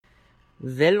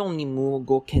ולונימו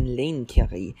גו כן ליין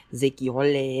קרי, זה כי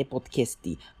הולה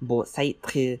פודקאסטי, בו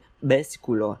סייטרי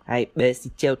בסיקולו, היי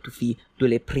בסיצ'רטופי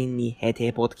דולה פריני את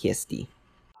הפודקאסטי.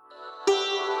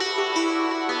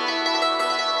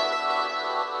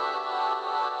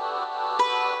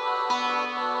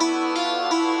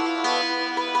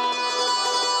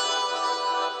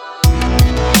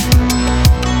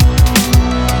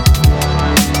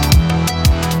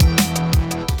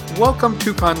 Welcome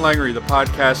to Conlangery, the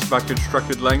podcast about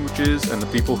constructed languages and the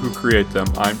people who create them.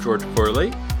 I'm George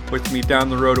Corley. With me down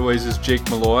the road a ways is Jake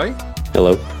Malloy.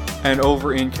 Hello. And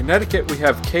over in Connecticut we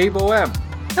have Kay Boehm.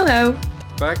 Hello.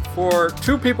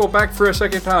 Two people back for a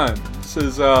second time. This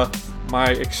is my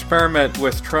experiment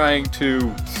with trying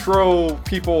to throw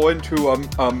people into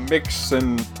a mix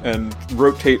and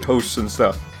rotate hosts and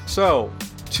stuff. So,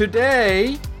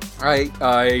 today I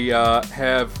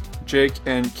have Jake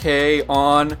and Kay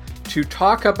on to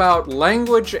talk about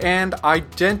language and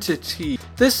identity.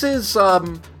 This is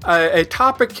a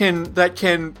topic that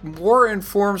can more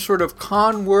inform sort of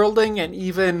con-worlding and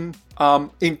even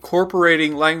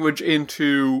incorporating language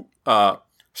into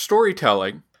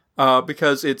storytelling,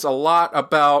 because it's a lot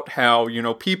about how,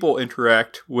 people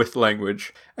interact with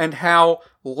language and how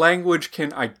language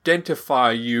can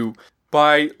identify you.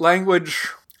 By language,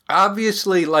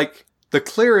 obviously, the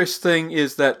clearest thing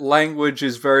is that language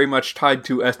is very much tied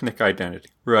to ethnic identity,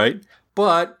 right?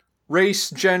 But race,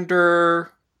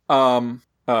 gender,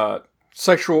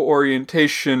 sexual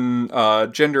orientation,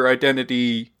 gender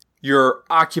identity, your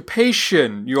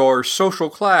occupation, your social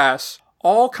class,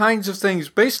 all kinds of things,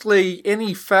 basically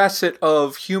any facet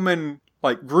of human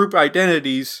group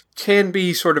identities can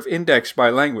be sort of indexed by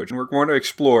language. And we're going to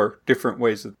explore different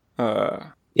ways of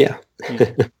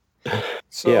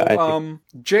So,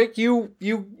 Jake,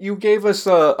 you gave us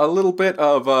a little bit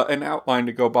of an outline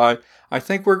to go by. I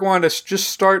think we're going to just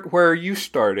start where you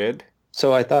started.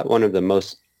 So I thought one of the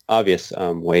most obvious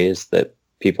ways that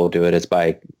people do it is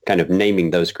by kind of naming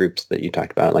those groups that you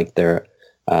talked about. Like they're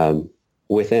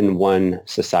within one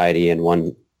society and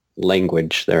one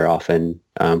language, they're often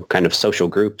kind of social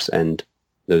groups, and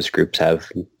those groups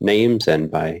have names,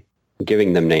 and by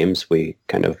giving them names, we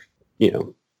kind of,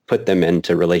 put them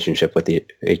into relationship with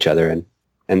each other,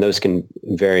 and those can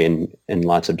vary in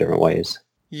lots of different ways.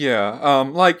 Yeah,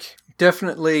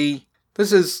 definitely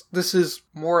this is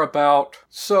more about,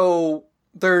 so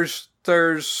there's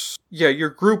your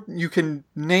group, you can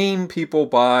name people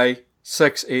by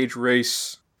sex, age,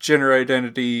 race, gender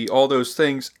identity, all those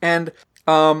things, and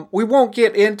we won't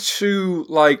get into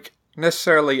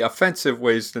necessarily offensive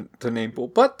ways to name people,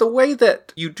 but the way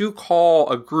that you do call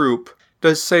a group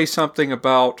does say something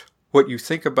about what you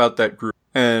think about that group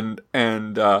and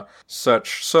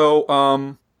such.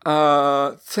 So,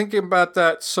 thinking about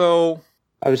that, so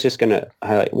I was just going to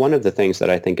highlight one of the things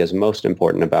that I think is most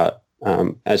important about,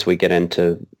 as we get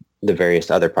into the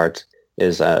various other parts,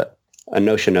 is a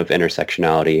notion of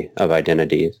intersectionality of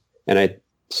identities. And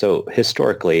so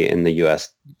historically in the U.S.,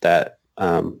 that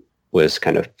was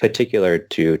kind of particular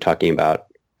to talking about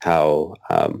how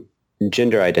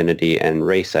gender identity and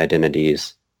race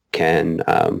identities can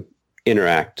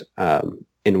interact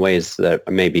in ways that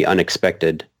may be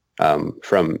unexpected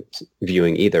from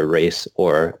viewing either race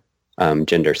or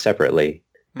gender separately.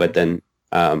 But then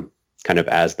kind of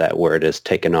as that word is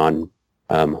taken on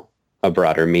a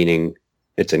broader meaning,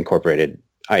 it's incorporated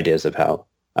ideas of how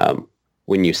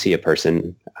when you see a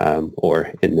person,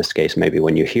 or in this case, maybe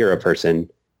when you hear a person,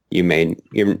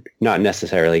 you're not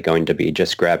necessarily going to be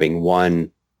just grabbing one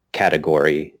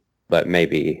category, but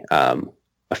maybe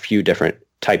a few different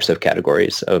types of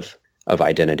categories of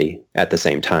identity at the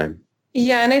same time.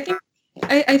 Yeah, and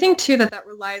I think too that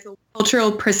relies on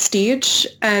cultural prestige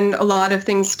and a lot of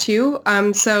things too.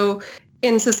 So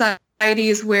in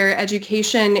societies where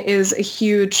education is a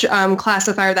huge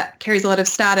classifier that carries a lot of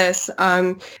status,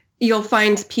 you'll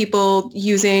find people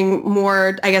using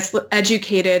more, I guess,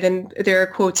 educated, and there are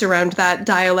quotes around that,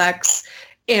 dialects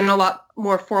in a lot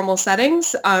more formal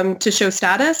settings to show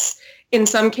status in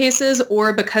some cases,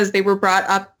 or because they were brought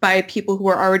up by people who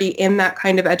were already in that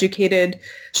kind of educated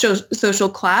social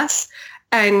class.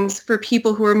 And for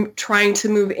people who are trying to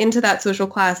move into that social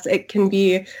class, it can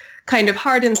be kind of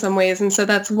hard in some ways. And so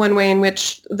that's one way in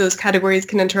which those categories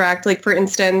can interact. Like, for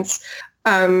instance,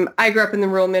 I grew up in the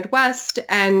rural Midwest,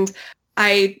 and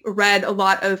I read a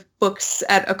lot of books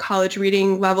at a college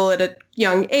reading level at a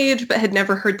young age, but had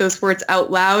never heard those words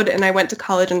out loud. And I went to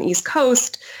college on the East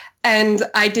Coast, and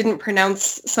I didn't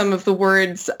pronounce some of the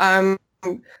words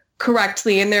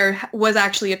correctly. And there was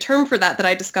actually a term for that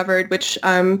I discovered, which,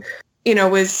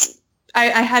 was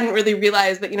I hadn't really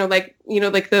realized that,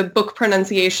 like the book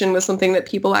pronunciation was something that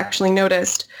people actually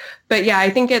noticed. But yeah, I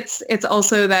think it's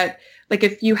also that, like,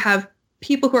 if you have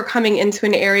people who are coming into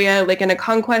an area, like in a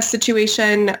conquest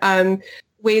situation,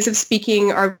 ways of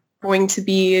speaking are going to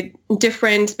be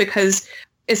different because,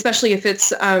 especially if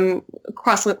it's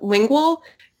cross-lingual,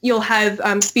 you'll have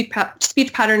speech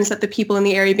patterns that the people in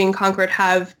the area being conquered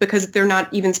have because they're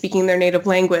not even speaking their native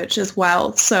language as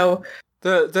well. So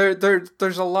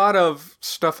there's a lot of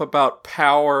stuff about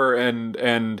power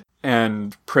and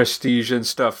prestige and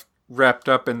stuff wrapped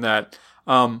up in that.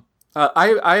 I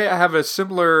have a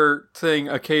similar thing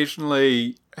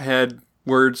occasionally, had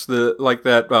words like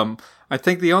that. I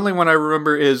think the only one I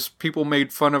remember is people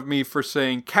made fun of me for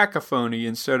saying cacophony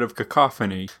instead of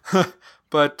cacophony.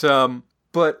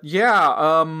 But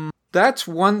yeah, that's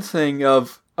one thing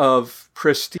of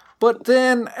prestige. But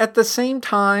then at the same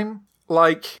time,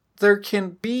 like, there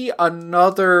can be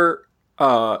another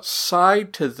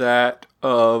side to that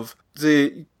of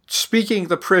the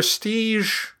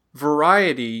prestige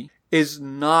variety is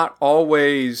not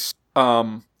always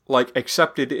like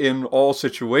accepted in all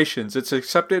situations. It's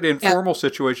accepted in formal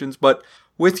situations, but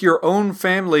with your own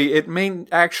family, it may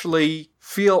actually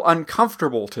feel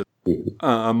uncomfortable to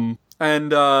them.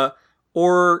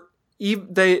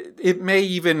 It may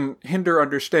even hinder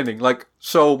understanding. Like,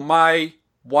 so my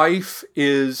wife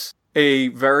is a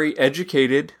very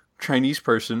educated Chinese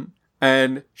person,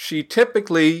 and she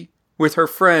typically, with her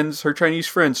friends, her Chinese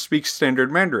friends, speaks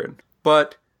standard Mandarin.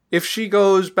 But if she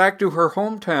goes back to her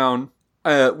hometown,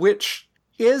 which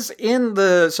is in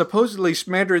the supposedly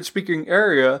Mandarin-speaking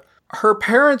area, her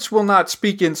parents will not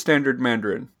speak in standard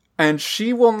Mandarin. And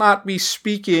she will not be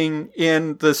speaking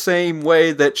in the same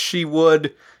way that she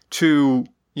would to,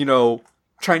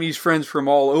 Chinese friends from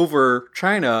all over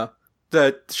China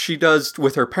that she does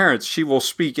with her parents. She will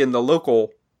speak in the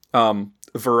local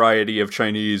variety of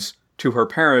Chinese to her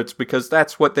parents because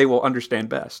that's what they will understand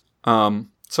best.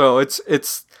 So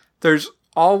there's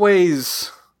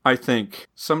always, I think,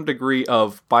 some degree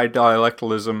of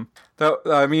bidialectalism.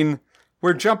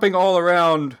 We're jumping all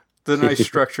around the nice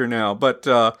structure now, but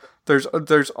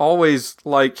there's always,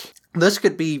 like, this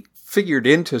could be figured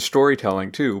into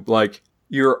storytelling too. Like,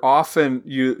 you'll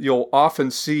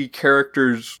often see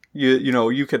characters,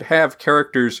 you could have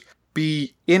characters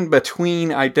be in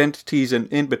between identities and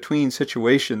in between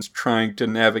situations trying to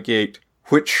navigate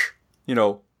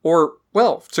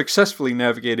successfully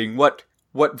navigating what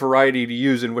variety to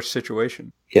use in which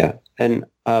situation. Yeah. And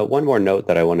one more note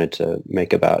that I wanted to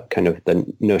make about kind of the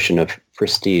notion of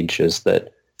prestige is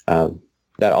that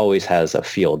that always has a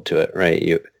field to it,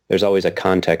 right? There's always a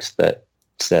context that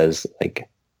says, like,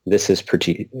 this is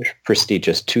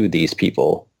prestigious to these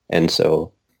people. And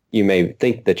so you may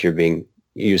think that you're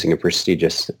using a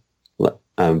prestigious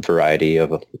variety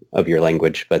of your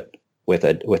language, but with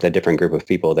a different group of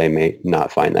people, they may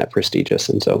not find that prestigious.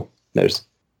 And so there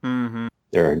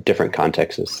are different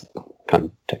contexts.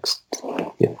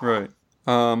 Yeah. Right.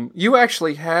 You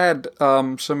actually had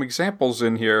some examples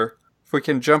in here. If we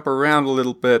can jump around a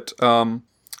little bit,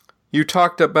 you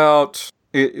talked about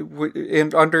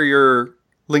under your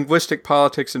linguistic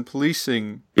politics and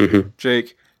policing,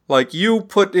 Jake. Like, you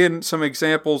put in some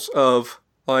examples of,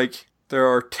 like, there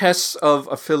are tests of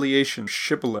affiliation,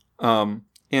 shibboleth,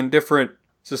 in different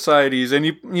societies, and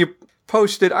you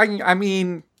posted. I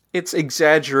mean, it's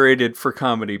exaggerated for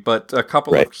comedy, but a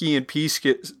couple of Key and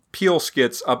Peele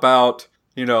skits about,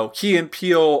 Key and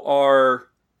Peele are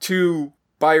two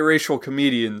biracial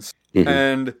comedians,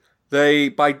 and they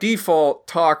by default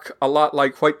talk a lot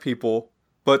like white people,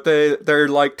 but they're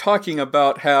like talking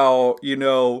about how,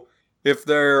 if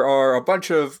there are a bunch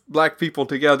of black people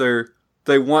together,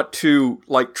 they want to,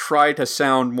 like, try to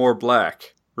sound more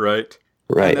black, right?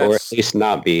 Right, or at least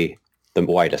not be the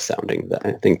whitest sounding.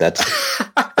 I think that's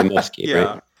the most key,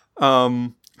 right?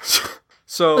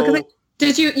 So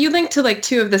did you link to, like,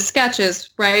 two of the sketches,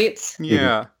 right?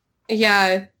 Yeah.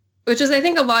 Yeah. Which is, I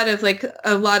think, a lot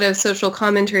of social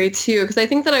commentary too, because I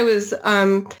think that I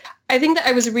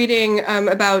was reading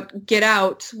about Get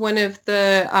Out, one of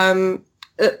the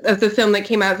film that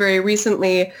came out very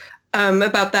recently,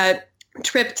 about that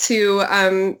trip to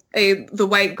the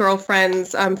white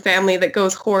girlfriend's family that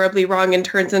goes horribly wrong and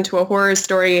turns into a horror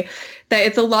story. That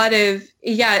it's a lot of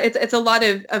it's a lot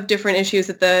of different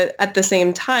issues at the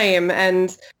same time,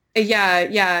 and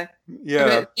yeah.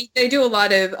 They do a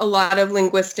lot of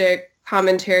linguistic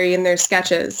commentary in their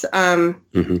sketches.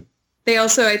 They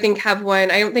also, I think, have one.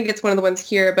 I don't think it's one of the ones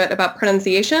here, but about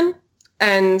pronunciation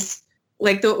and,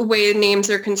 like, the way names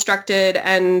are constructed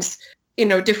and,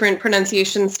 different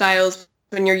pronunciation styles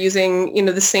when you're using,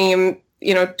 the same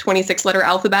 26 letter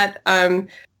alphabet, and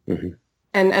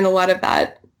a lot of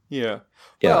that. Yeah.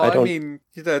 Yeah, well, I mean,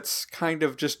 that's kind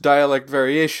of just dialect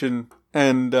variation,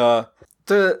 and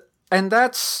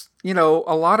that's,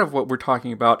 a lot of what we're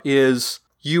talking about is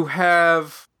you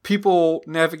have people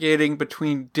navigating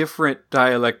between different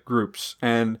dialect groups,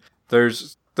 and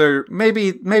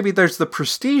maybe there's the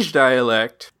prestige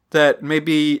dialect that may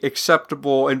be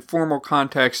acceptable in formal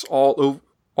contexts all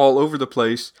over the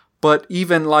place, but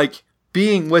even like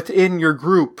being within your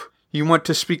group, you want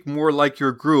to speak more like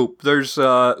your group. There's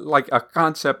like a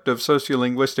concept of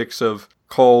sociolinguistics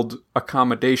called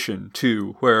accommodation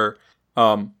too, where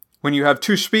when you have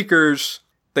two speakers,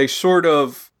 they sort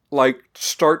of like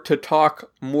start to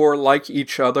talk more like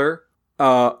each other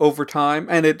over time,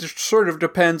 and it sort of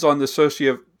depends on the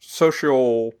social.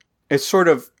 It sort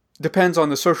of depends on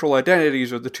the social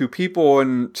identities of the two people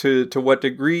and to what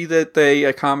degree that they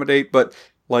accommodate, but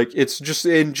like it's just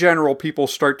in general, people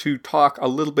start to talk a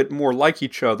little bit more like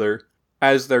each other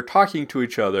as they're talking to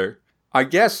each other. I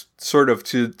guess sort of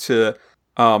to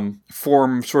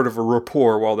form sort of a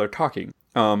rapport while they're talking.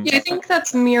 Yeah, I think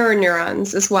that's mirror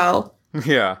neurons as well.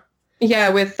 Yeah.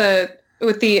 Yeah, with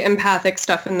the empathic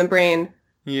stuff in the brain.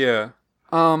 Yeah.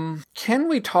 Can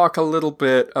we talk a little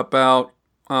bit about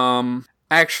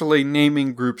actually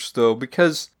naming groups though?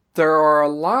 Because there are a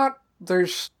lot. There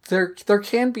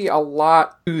can be a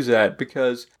lot to that,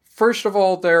 because first of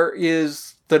all, there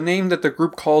is the name that the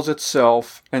group calls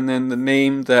itself, and then the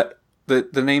name that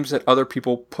the names that other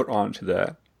people put onto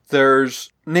that.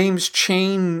 There's names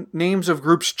of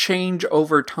groups change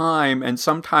over time, and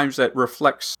sometimes that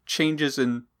reflects changes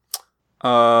in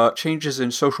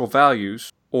social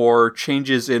values or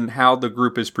changes in how the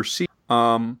group is perceived.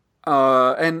 And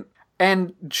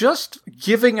just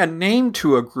giving a name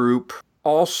to a group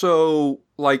also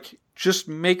like just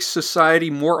makes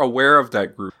society more aware of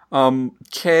that group.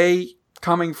 Kay,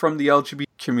 coming from the LGBT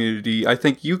community, I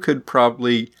think you could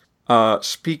probably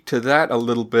speak to that a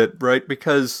little bit, right?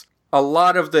 Because a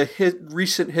lot of the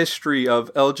recent history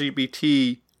of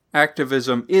LGBT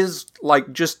activism is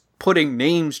like just putting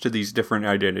names to these different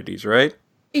identities, right?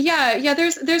 Yeah.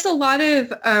 There's a lot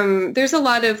of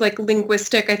like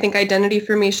linguistic, I think, identity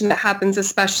formation that happens,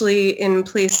 especially in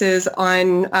places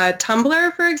on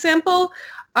Tumblr, for example,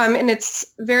 and it's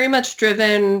very much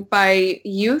driven by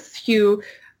youth who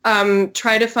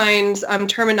try to find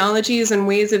terminologies and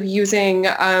ways of using,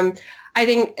 I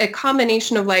think, a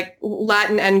combination of like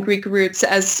Latin and Greek roots,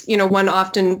 as one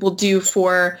often will do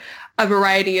for a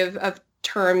variety of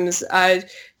terms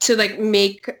to like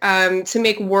make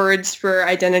words for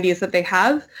identities that they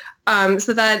have.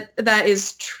 So that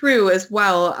is true as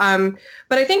well.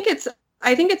 But I think it's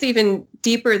even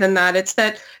deeper than that. It's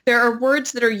that there are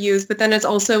words that are used, but then it's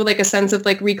also like a sense of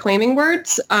like reclaiming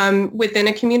words within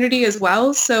a community as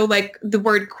well. So like the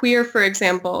word queer, for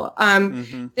example,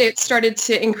 it started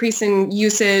to increase in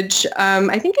usage,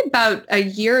 I think about a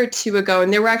year or two ago.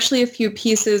 And there were actually a few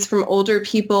pieces from older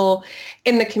people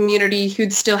in the community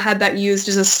who'd still had that used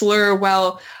as a slur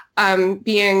while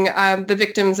being the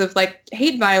victims of like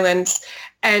hate violence,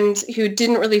 and who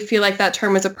didn't really feel like that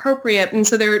term was appropriate. And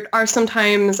so there are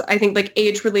sometimes, I think, like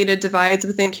age-related divides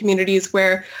within communities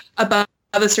where above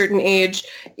a certain age,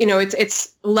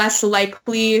 it's less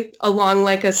likely along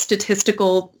like a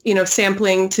statistical,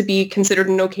 sampling to be considered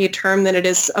an okay term than it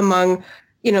is among,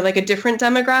 like a different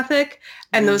demographic.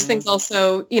 And those things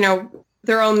also,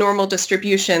 they're all normal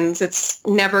distributions. It's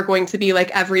never going to be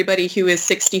like everybody who is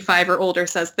 65 or older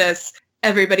says this,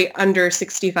 everybody under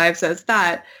 65 says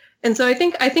that. And so I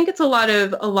think it's a lot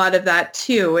of that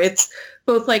too. It's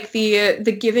both like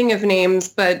the giving of names,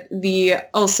 but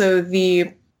also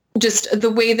the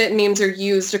way that names are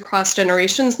used across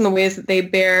generations and the ways that they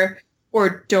bear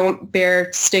or don't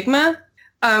bear stigma.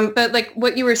 But like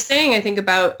what you were saying, I think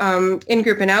about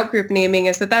in-group and out-group naming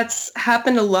is that's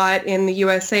happened a lot in the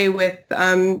USA with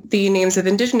the names of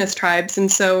indigenous tribes.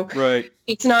 And so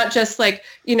It's not just like,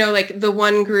 like the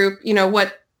one group,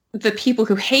 what the people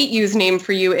who hate you's name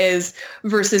for you is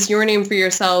versus your name for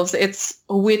yourselves. It's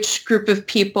which group of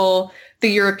people the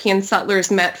European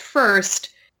settlers met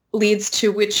first leads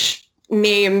to which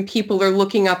name people are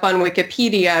looking up on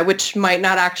Wikipedia, which might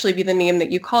not actually be the name that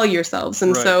you call yourselves.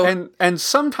 And so and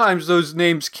sometimes those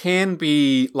names can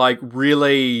be like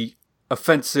really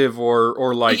offensive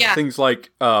or like things like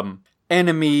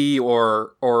enemy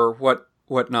or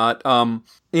whatnot.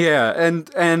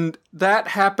 And that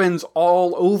happens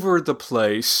all over the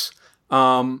place.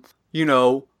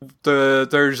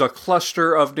 There's a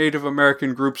cluster of Native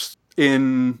American groups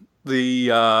in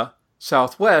the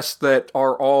Southwest that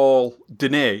are all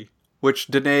Dene, which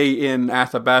Dene in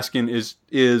Athabascan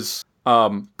is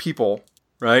people,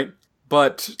 right?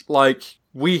 But like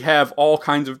we have all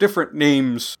kinds of different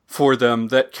names for them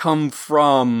that come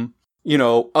from, you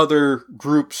know, other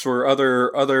groups or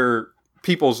other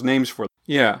people's names for them.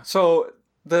 Yeah. So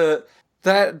that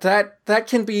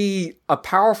can be a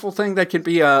powerful thing. That can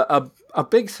be a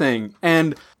big thing.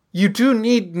 And you do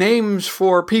need names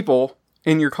for people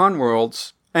in your con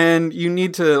worlds, and you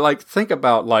need to like think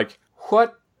about like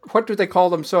what do they call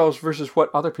themselves versus what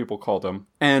other people call them,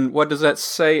 and what does that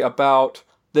say about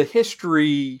the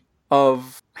history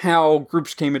of how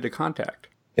groups came into contact.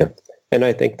 Yeah. And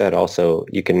I think that also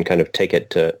you can kind of take it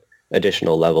to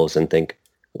additional levels and think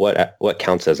what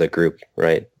counts as a group,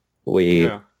 right? We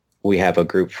have a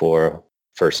group for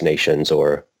First Nations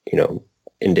or, you know,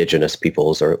 indigenous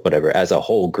peoples or whatever. As a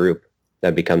whole group,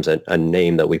 that becomes a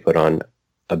name that we put on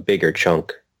a bigger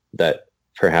chunk that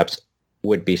perhaps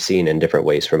would be seen in different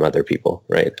ways from other people,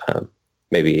 right?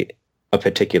 Maybe a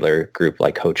particular group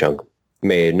like Ho-Chunk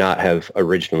may not have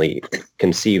originally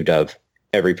conceived of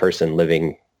every person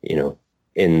living, you know,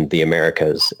 in the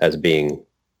Americas as being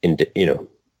in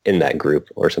that group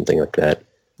or something like that.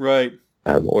 Right.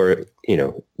 Or, you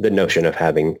know, the notion of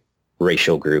having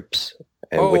racial groups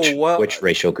and which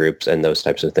racial groups and those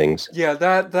types of things. Yeah,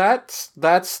 that's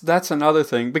another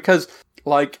thing, because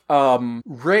like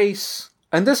race,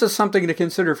 and this is something to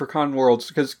consider for con worlds,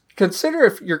 because consider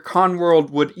if your con world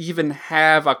would even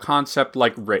have a concept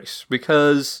like race,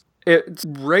 because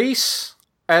race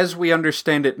as we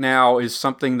understand it now is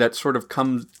something that sort of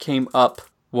came up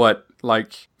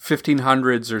like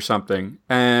 1500s or something,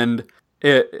 and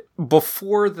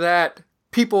before that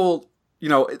people, you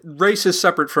know, race is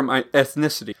separate from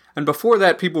ethnicity. And before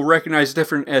that, people recognized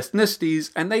different ethnicities,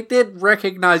 and they did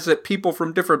recognize that people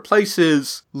from different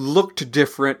places looked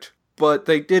different, but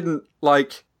they didn't,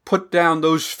 like, put down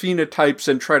those phenotypes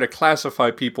and try to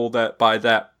classify people by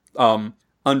that,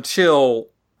 until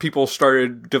people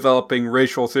started developing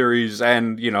racial theories,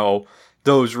 and, you know,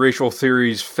 those racial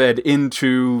theories fed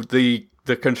into the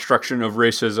construction of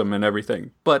racism and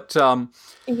everything. But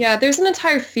yeah, there's an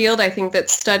entire field, I think, that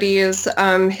studies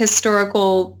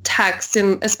historical texts,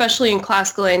 especially in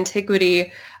classical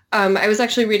antiquity. I was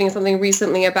actually reading something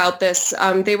recently about this.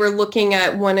 They were looking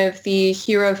at one of the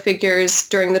hero figures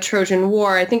during the Trojan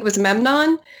War. I think it was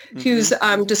Memnon, who's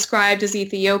described as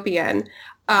Ethiopian,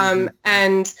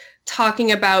 and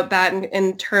talking about that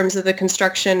in terms of the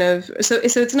construction of... So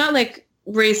it's not like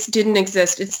race didn't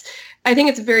exist. I think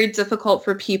it's very difficult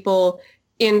for people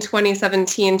in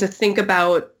 2017 to think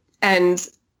about and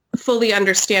fully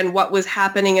understand what was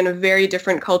happening in a very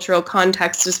different cultural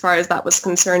context as far as that was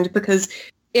concerned, because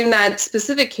in that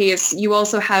specific case, you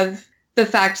also have the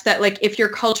fact that, like, if you're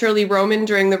culturally Roman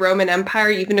during the Roman Empire,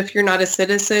 even if you're not a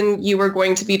citizen, you are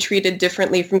going to be treated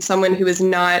differently from someone who has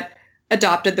not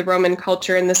adopted the Roman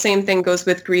culture. And the same thing goes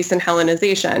with Greece and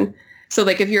Hellenization. So,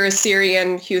 like, if you're a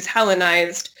Syrian who's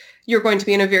Hellenized, you're going to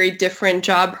be in a very different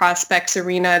job prospects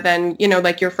arena than, you know,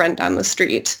 like your friend down the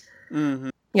street. Mm-hmm.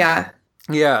 Yeah.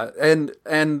 Yeah, and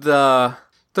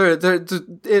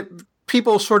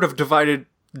people sort of divided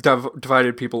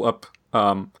people up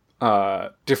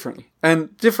differently,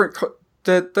 and different.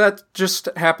 That just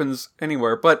happens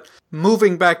anywhere. But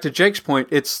moving back to Jake's point,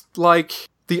 it's like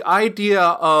the idea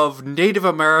of Native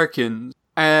Americans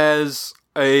as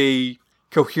a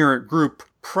coherent group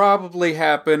probably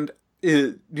happened.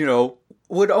 You know,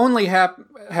 would only have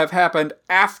happened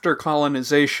after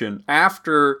colonization,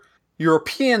 after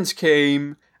Europeans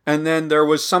came, and then there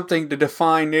was something to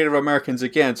define Native Americans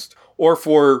against, or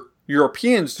for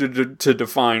Europeans to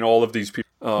define all of these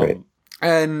people. Right.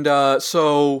 And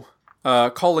so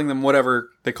calling them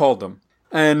whatever they called them.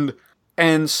 And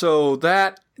so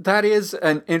that is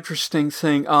an interesting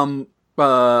thing.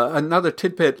 Another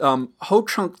tidbit,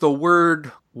 Ho-Chunk, the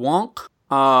word wonk,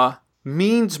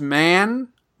 means man,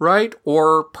 right,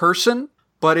 or person,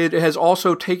 but it has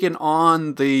also taken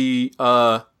on the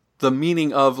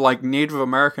meaning of, like, Native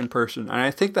American person, and I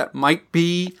think that might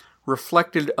be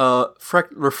reflective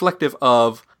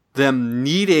of them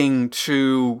needing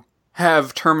to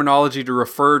have terminology to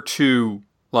refer to,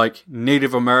 like,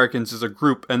 Native Americans as a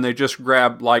group, and they just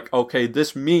grab, like, okay,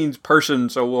 this means person,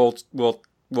 so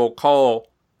we'll call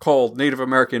Native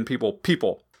American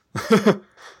people.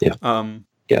 Yeah.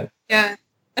 Yeah.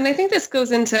 And I think this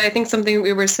goes into, I think, something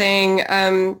we were saying,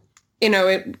 you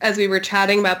know, as we were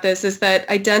chatting about this, is that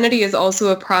identity is also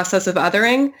a process of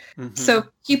othering. Mm-hmm. So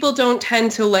people don't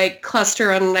tend to, like,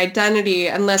 cluster on an identity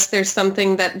unless there's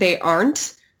something that they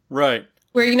aren't. Right.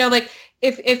 Where, you know, like,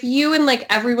 if you and, like,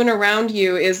 everyone around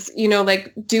you is, you know,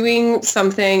 like, doing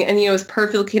something and, you know, is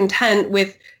perfectly content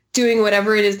with doing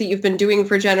whatever it is that you've been doing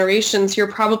for generations,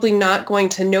 you're probably not going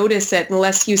to notice it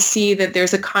unless you see that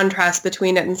there's a contrast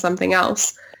between it and something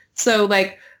else. So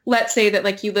like, let's say that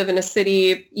like you live in a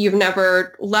city, you've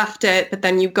never left it, but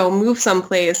then you go move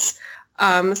someplace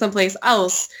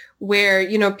else where,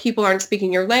 you know, people aren't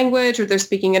speaking your language or they're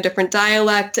speaking a different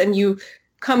dialect, and you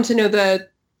come to know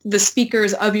the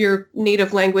speakers of your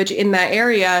native language in that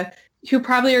area, who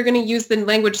probably are going to use the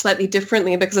language slightly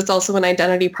differently because it's also an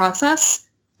identity process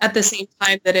at the same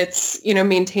time that it's, you know,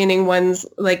 maintaining one's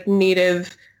like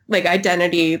native like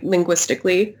identity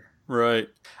linguistically. Right.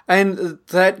 And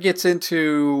that gets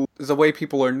into the way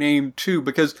people are named too,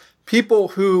 because people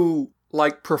who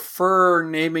like prefer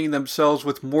naming themselves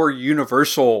with more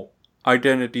universal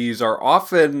identities are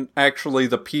often actually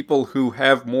the people who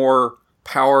have more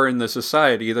power in the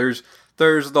society. There's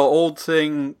the old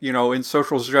thing, you know, in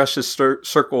social justice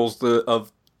circles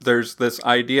there's this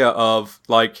idea of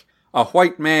like a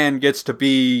white man gets to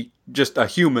be just a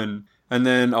human, and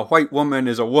then a white woman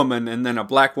is a woman, and then a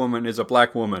black woman is a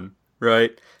black woman,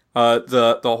 right?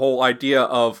 The whole idea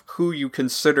of who you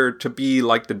consider to be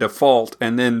like the default,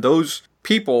 and then those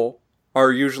people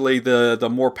are usually the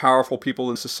more powerful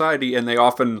people in society, and they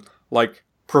often like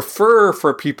prefer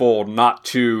for people not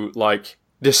to like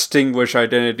distinguish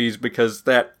identities because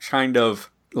that kind of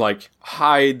like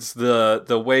hides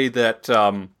the way that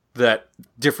that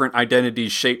different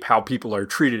identities shape how people are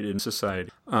treated in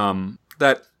society.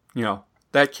 That, you know,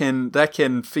 that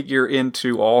can figure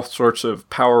into all sorts of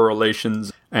power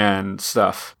relations and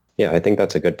stuff. Yeah, I think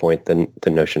that's a good point. The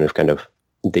notion of kind of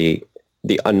the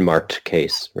unmarked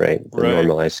case, right? The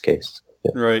normalized case.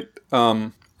 Yeah. Right.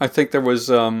 I think there was,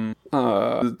 and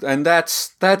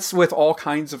that's with all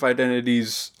kinds of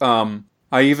identities.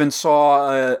 I even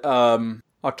saw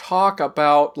a talk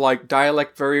about like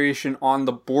dialect variation on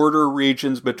the border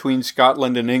regions between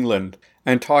Scotland and England,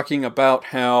 and talking about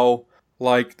how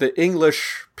like the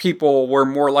English people were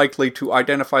more likely to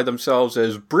identify themselves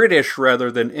as British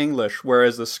rather than English,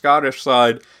 whereas the Scottish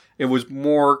side, it was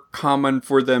more common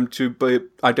for them to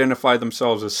identify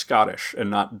themselves as Scottish and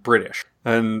not British.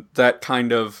 And that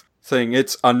kind of thing.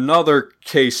 It's another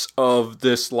case of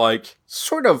this, like,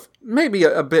 sort of maybe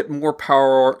a bit more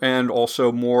power and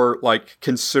also more, like,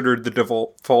 considered the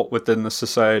default within the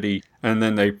society. And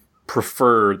then they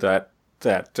prefer that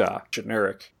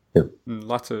generic. Yeah.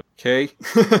 Lots of K.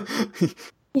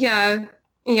 Yeah.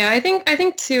 Yeah, I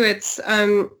think too it's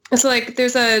so like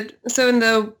there's in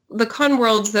the con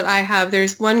worlds that I have,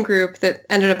 there's one group that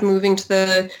ended up moving to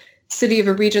the city of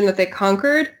a region that they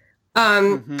conquered.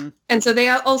 And so they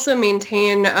also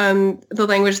maintain the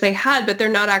language they had, but they're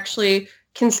not actually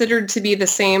considered to be the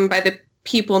same by the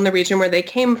people in the region where they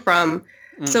came from.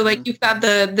 So like you've got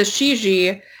the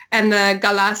Shiji and the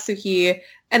Galasuhi,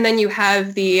 and then you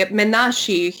have the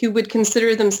Menashi, who would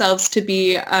consider themselves to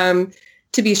be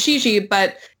Shiji,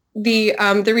 but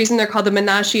the reason they're called the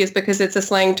Menashi is because it's a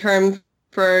slang term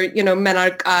for, you know,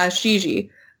 Menark Shiji.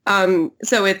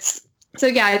 So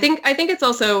yeah, I think it's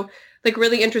also like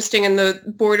really interesting in the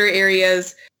border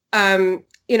areas,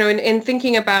 you know, in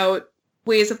thinking about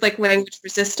ways of like language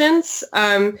resistance.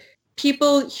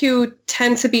 People who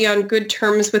tend to be on good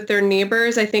terms with their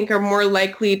neighbors, I think, are more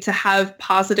likely to have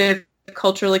positive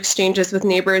cultural exchanges with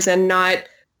neighbors and not,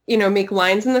 you know, make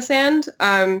lines in the sand.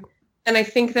 And I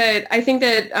think that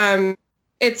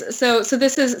it's so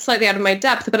this is slightly out of my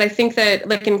depth, but I think that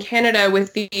like in Canada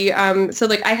with the so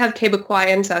like I have Quebecois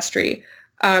ancestry.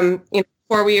 You know,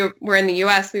 before we were in the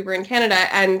U.S., we were in Canada,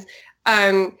 and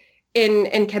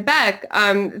in Quebec,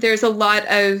 there's a lot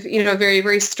of, you know, very,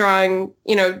 very strong,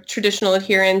 you know, traditional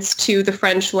adherence to the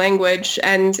French language.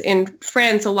 And in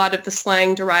France, a lot of the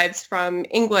slang derives from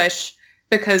English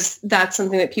because that's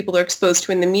something that people are exposed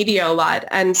to in the media a lot.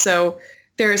 And so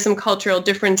there are some cultural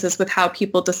differences with how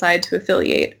people decide to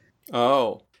affiliate.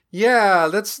 Oh, yeah,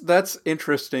 that's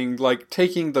interesting. Like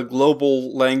taking the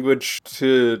global language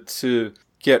to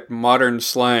get modern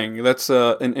slang. That's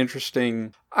an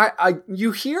interesting.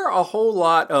 You hear a whole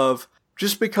lot of,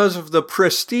 just because of the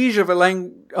prestige of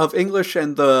of English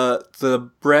and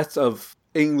the breadth of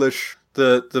English,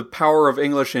 the power of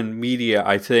English in media.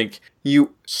 I think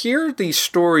you hear these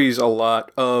stories a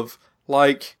lot of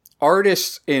like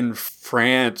artists in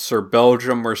France or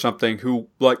Belgium or something who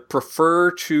like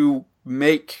prefer to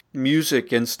make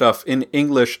music and stuff in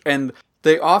English, and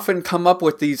they often come up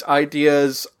with these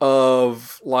ideas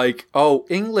of like, oh,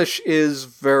 English is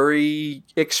very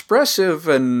expressive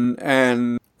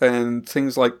and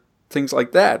things like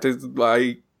that.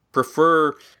 I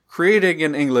prefer creating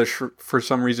in English for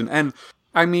some reason. And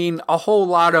I mean, a whole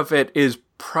lot of it is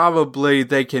probably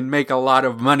they can make a lot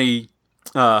of money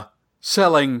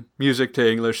selling music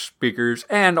to English speakers,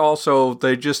 and also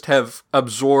they just have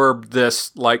absorbed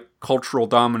this like cultural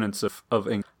dominance of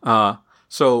English.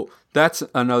 So that's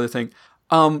another thing.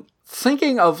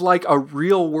 Thinking of like a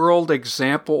real world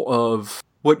example of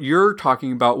what you're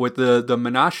talking about with the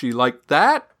Menashe, like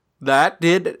that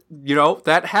did,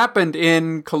 that happened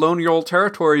in colonial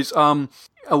territories.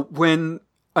 When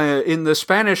in the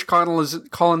Spanish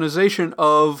colonization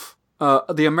of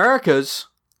the Americas,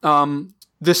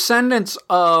 descendants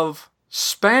of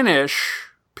Spanish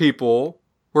people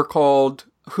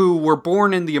who were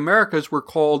born in the Americas were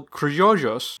called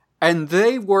criollos, and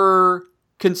they were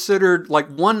considered like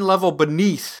one level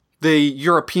beneath the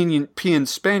European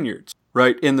Spaniards,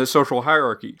 right, in the social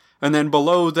hierarchy. And then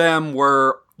below them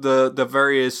were the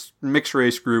various mixed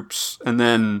race groups, and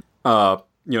then,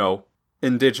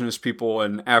 indigenous people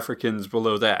and Africans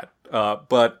below that.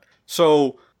 But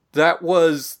so that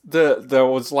was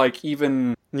like,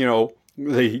 even,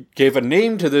 they gave a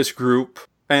name to this group,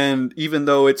 and even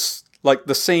though it's like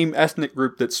the same ethnic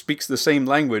group that speaks the same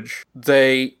language,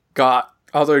 they got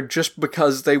other just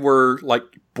because they were like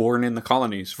born in the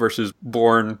colonies versus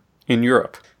born in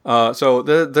Europe. So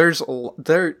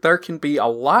there can be a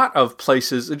lot of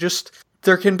places.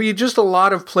 There can be just a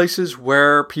lot of places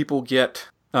where people get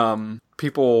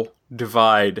people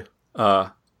divide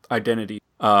identity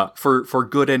for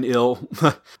good and ill,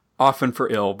 often for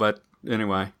ill. But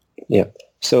anyway. Yeah.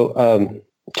 So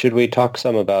should we talk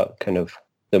some about kind of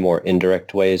the more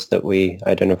indirect ways that we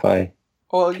identify?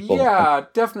 Well, yeah,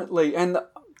 definitely. And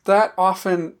that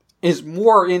often is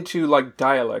more into like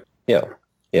dialect. Yeah.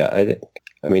 Yeah.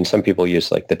 I mean, some people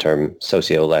use like the term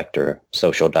sociolect or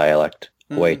social dialect,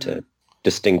 way to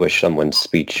distinguish someone's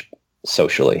speech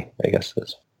socially, I guess.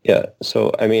 Yeah.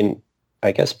 So, I mean,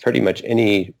 I guess pretty much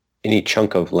any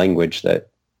chunk of language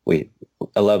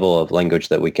a level of language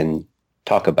that we can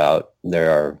talk about,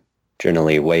 there are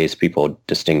generally ways people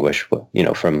distinguish,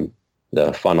 from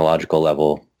the phonological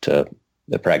level to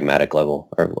the pragmatic level,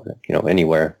 or,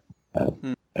 anywhere. I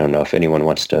don't know if anyone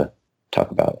wants to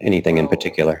talk about anything in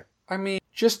particular. I mean,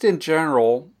 just in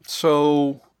general,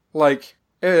 so, like,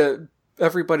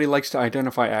 everybody likes to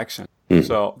identify accent.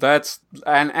 So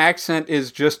an accent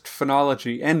is just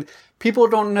phonology. And people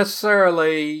don't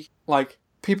necessarily, like,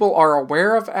 people are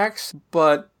aware of accents,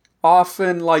 but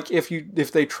often, like, if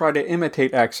they try to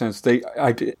imitate accents, they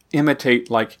imitate,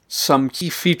 like, some key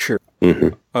feature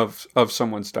of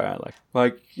someone's dialect.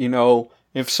 Like,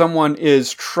 if someone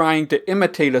is trying to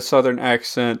imitate a Southern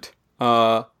accent,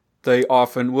 they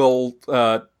often will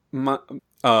go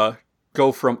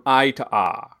from I to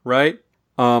ah, right?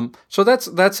 So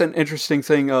that's an interesting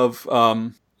thing of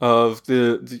the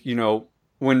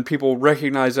when people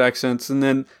recognize accents, and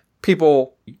then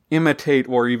people imitate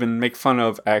or even make fun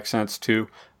of accents too.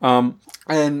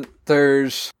 And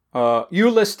there's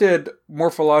you listed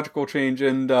morphological change,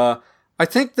 and I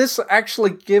think this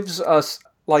actually gives us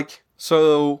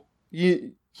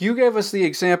you gave us the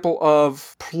example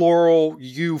of plural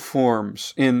U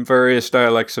forms in various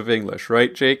dialects of English,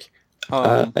 right, Jake?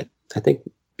 I think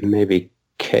maybe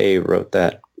Kay wrote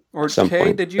that. Or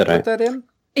Kay, did you put that in?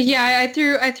 Yeah,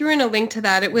 I threw in a link to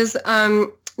that. It was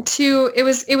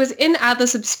it was in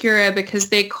Atlas Obscura because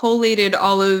they collated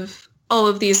all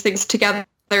of these things together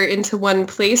into one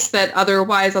place that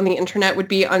otherwise on the internet would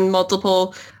be on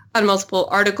multiple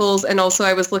articles. And also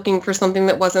I was looking for something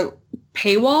that wasn't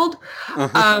paywalled.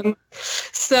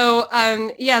 So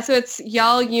it's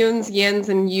y'all, yuns, yens,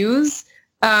 and yous.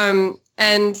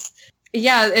 And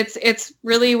yeah, it's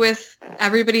really with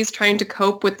everybody's trying to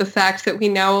cope with the fact that we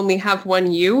now only have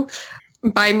one you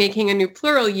by making a new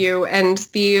plural you, and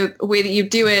the way that you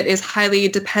do it is highly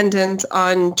dependent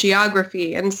on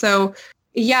geography. And so,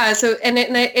 yeah,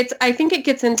 I think it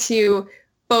gets into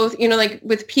both, like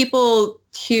with people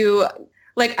who,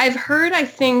 like I've heard, I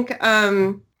think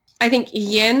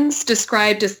yens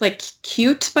described as like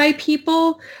cute by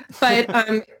people,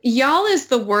 but y'all is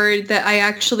the word that I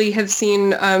actually have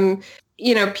seen,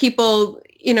 people,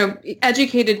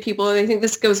 educated people. And I think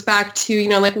this goes back to,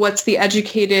 like what's the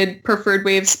educated preferred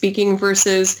way of speaking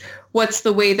versus what's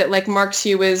the way that like marks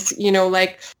you as,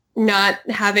 like not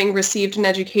having received an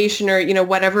education or,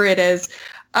 whatever it is.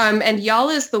 And y'all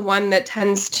is the one that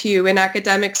tends to, in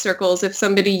academic circles, if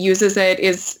somebody uses it,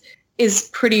 is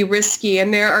pretty risky.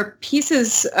 And there are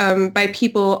pieces by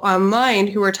people online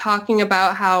who are talking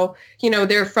about how,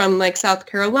 they're from like South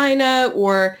Carolina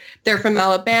or they're from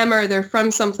Alabama or they're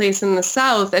from someplace in the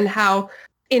South, and how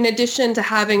in addition to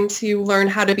having to learn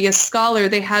how to be a scholar,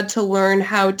 they had to learn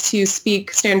how to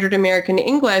speak standard American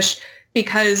English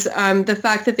because the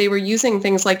fact that they were using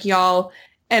things like y'all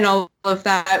and all of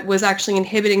that was actually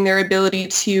inhibiting their ability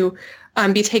to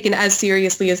be taken as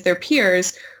seriously as their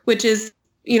peers, which is,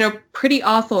 pretty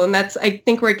awful. And that's, I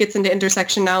think, where it gets into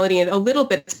intersectionality a little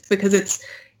bit, because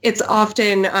it's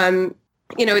often,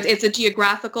 it's a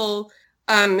geographical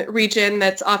region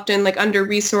that's often like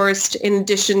under-resourced, in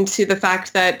addition to the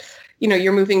fact that,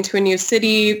 you're moving to a new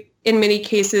city. In many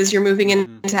cases, you're moving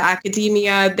into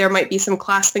academia. There might be some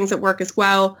class things at work as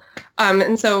well.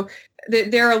 And so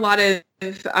there are a lot of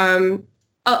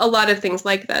things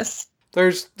like this.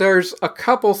 There's a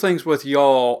couple things with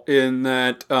y'all in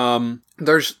that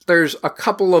there's a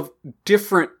couple of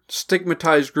different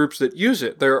stigmatized groups that use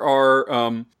it. There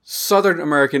are Southern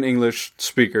American English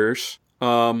speakers,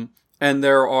 and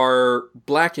there are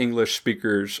Black English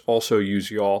speakers also use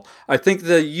y'all. I think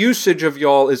the usage of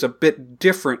y'all is a bit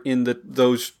different in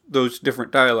those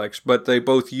different dialects, but they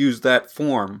both use that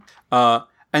form. And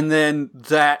then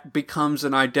that becomes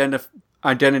an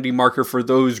identity marker for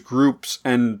those groups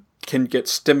and can get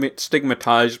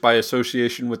stigmatized by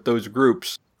association with those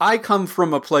groups. I come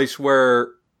from a place where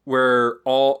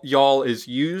all y'all is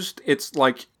used. It's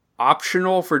like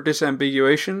optional for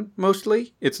disambiguation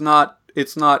mostly. It's not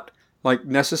like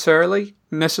necessarily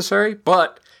necessary,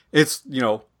 but it's,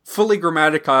 fully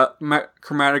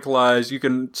grammaticalized. You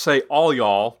can say all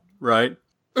y'all, right?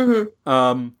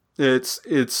 Mm-hmm. It's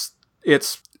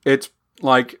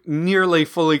like nearly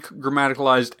fully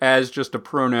grammaticalized as just a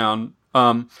pronoun.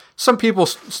 Some people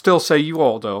still say you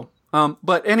all, though.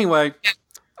 But anyway,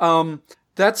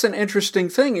 that's an interesting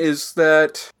thing, is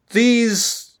that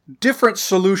these different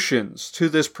solutions to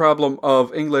this problem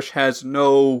of English has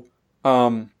no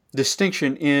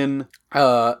distinction in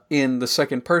the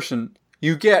second person.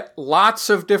 You get lots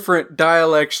of different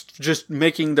dialects just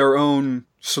making their own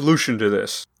solution to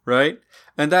this, right?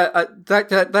 And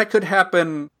that could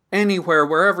happen anywhere,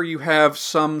 wherever you have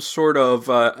some sort of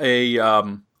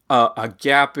a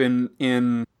gap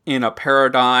in a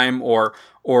paradigm or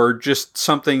just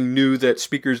something new that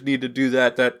speakers need to do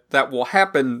that will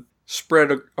happen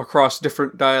spread across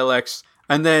different dialects.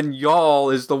 And then y'all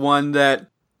is the one that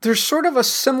there's sort of a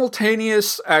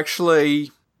simultaneous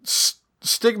actually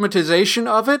stigmatization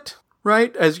of it,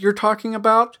 right? As you're talking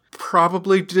about,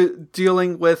 probably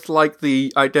dealing with like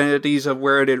the identities of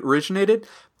where it originated.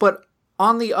 But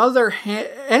on the other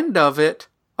end of it,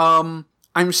 I'm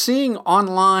seeing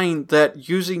online that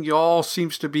using y'all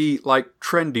seems to be like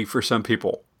trendy for some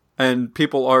people. And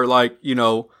people are like,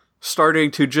 starting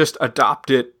to just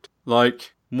adopt it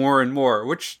like more and more,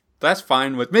 which that's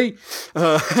fine with me.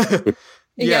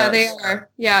 Yeah, they are.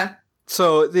 Yeah.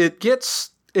 So it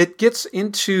gets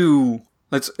into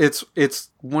it's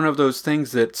one of those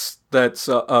things that's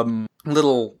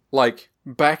little like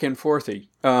back and forthy.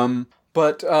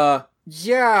 But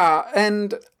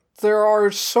and there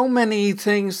are so many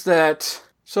things that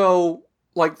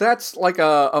like that's like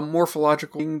a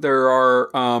morphological thing. There are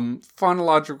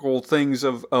phonological things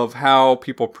of how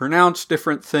people pronounce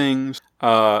different things.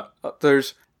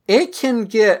 It can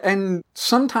get, and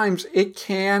sometimes it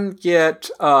can get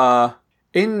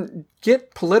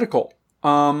political.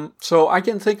 So I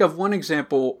can think of one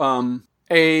example.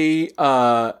 A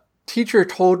Chinese teacher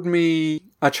told me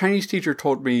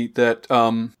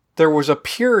that there was a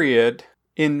period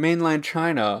in mainland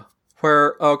China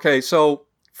where, so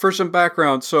for some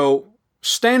background, so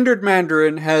standard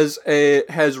Mandarin has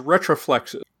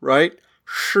retroflexes, right?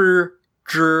 Shi,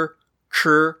 zhi,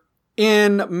 chi.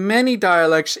 In many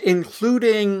dialects,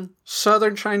 including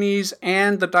Southern Chinese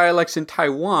and the dialects in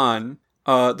Taiwan,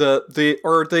 the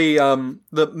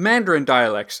Mandarin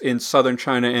dialects in Southern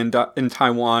China and in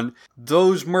Taiwan,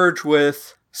 those merge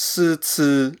with si,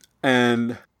 ci,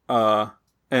 and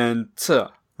ci,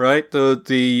 right?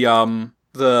 The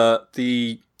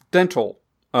dental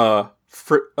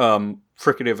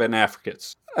fricative and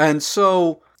affricates, and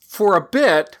so for a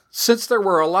bit, since there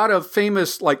were a lot of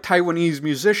famous like Taiwanese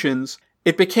musicians,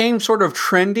 it became sort of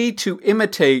trendy to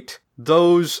imitate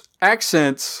those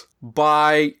accents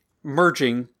by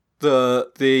merging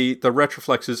the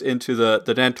retroflexes into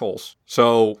the dentals.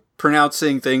 So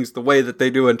pronouncing things the way that they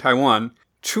do in Taiwan,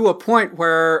 to a point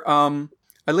where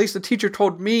at least the teacher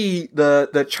told me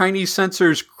the Chinese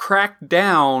censors cracked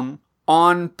down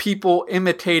on people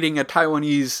imitating a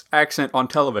Taiwanese accent on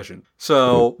television.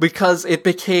 So, because it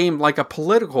became like a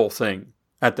political thing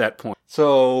at that point.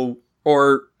 So,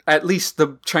 or at least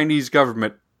the Chinese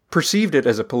government perceived it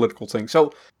as a political thing.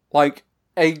 So, like,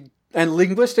 and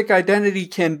linguistic identity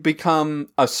can become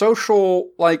a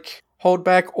social, like,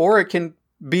 holdback, or it can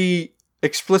be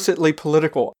explicitly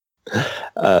political.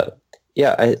 I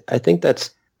think that's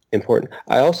important.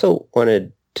 I also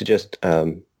wanted to just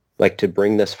to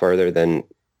bring this further than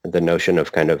the notion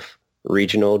of kind of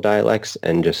regional dialects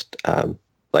and just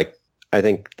like I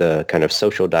think the kind of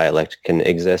social dialect can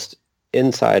exist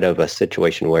inside of a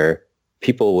situation where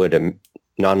people would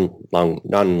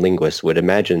non-linguists would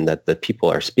imagine that the people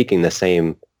are speaking the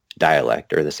same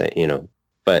dialect or the same,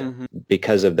 but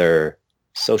because of their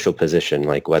social position,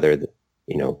 like whether,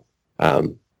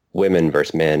 women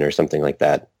versus men or something like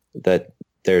that, that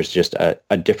there's just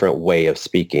a different way of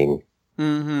speaking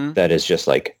that is just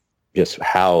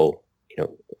how,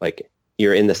 like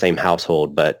you're in the same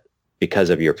household, but because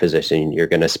of your position, you're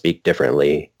going to speak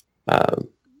differently.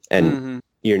 And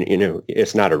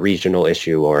it's not a regional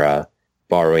issue or a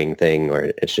borrowing thing,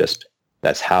 or it's just,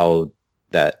 that's how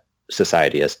that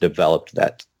society has developed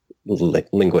that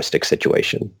linguistic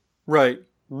situation. Right.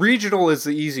 Regional is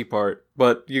the easy part,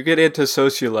 but you get into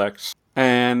sociolects,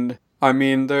 and I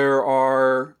mean, there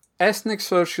are ethnic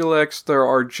sociolects, there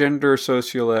are gender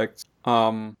sociolects,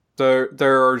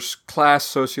 there are class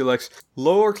sociolects.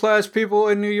 Lower class people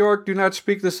in New York do not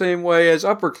speak the same way as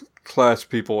upper class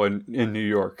people in New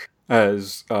York,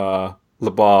 as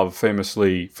Labov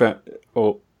famously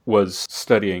was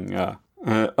studying.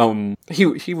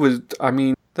 He was, I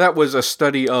mean, that was a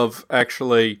study of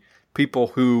actually people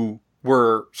who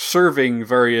were serving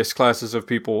various classes of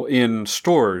people in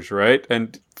stores, right?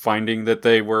 And finding that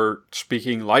they were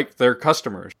speaking like their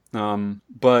customers.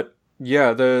 But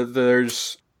yeah,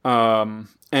 there's, and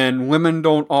women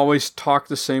don't always talk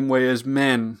the same way as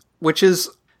men,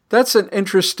 that's an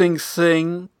interesting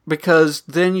thing, because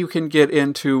then you can get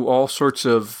into all sorts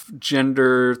of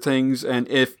gender things, and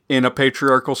if in a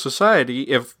patriarchal society,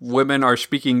 if women are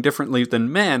speaking differently than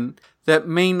men, that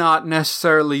may not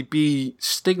necessarily be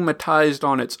stigmatized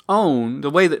on its own.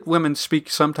 The way that women speak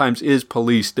sometimes is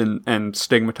policed and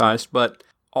stigmatized, but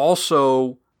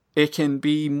also it can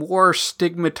be more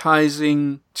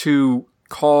stigmatizing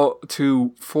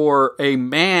for a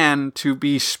man to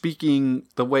be speaking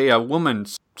the way a woman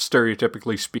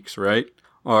stereotypically speaks, right?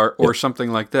 Or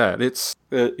something like that. It's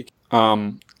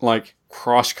like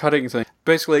cross-cutting thing.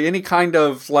 Basically, any kind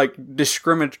of like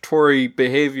discriminatory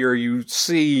behavior you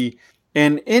see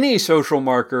in any social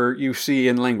marker you see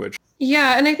in language.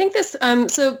 Yeah, and I think this,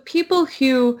 so people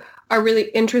who are really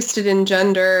interested in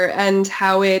gender and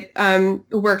how it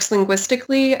works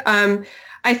linguistically,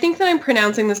 I think that I'm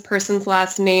pronouncing this person's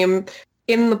last name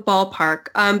in the ballpark,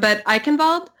 but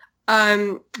Eichenwald,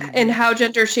 and how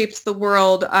gender shapes the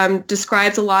world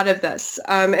describes a lot of this.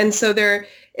 And so there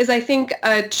is, I think,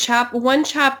 one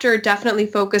chapter definitely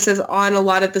focuses on a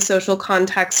lot of the social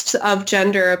contexts of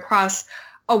gender across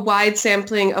a wide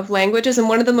sampling of languages. And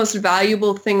one of the most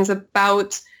valuable things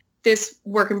about this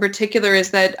work in particular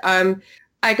is that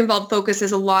Eichenwald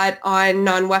focuses a lot on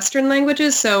non-Western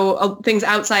languages, so things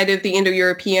outside of the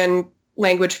Indo-European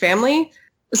language family.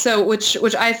 So which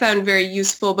I found very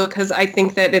useful, because I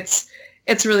think that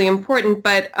it's really important.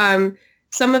 But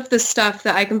some of the stuff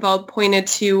that Eichenwald pointed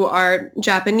to are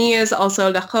Japanese,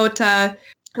 also Lakota,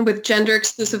 with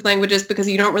gender-exclusive languages, because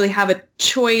you don't really have a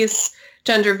choice,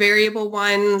 gender variable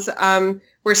ones,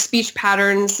 where speech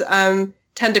patterns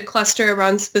tend to cluster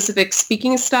around specific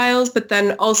speaking styles. But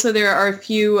then also there are a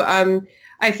few,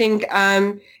 I think,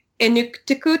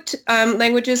 Inuktitut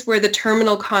languages where the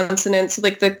terminal consonants,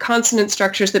 like the consonant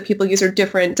structures that people use, are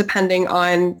different depending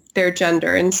on their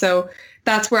gender. And so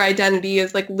that's where identity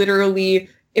is like literally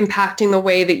impacting the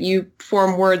way that you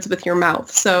form words with your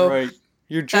mouth. So right.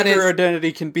 Your gender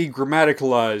identity can be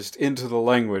grammaticalized into the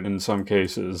language in some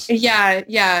cases. Yeah.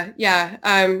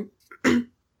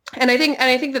 And I think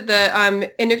that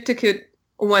the Inuktitut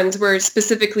ones were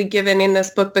specifically given in this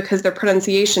book because they're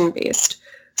pronunciation based.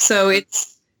 So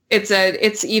it's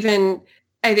even,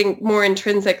 I think, more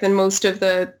intrinsic than most of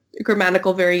the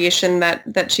grammatical variation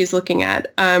that she's looking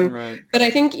at. Right. But I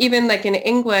think even like in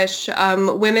English,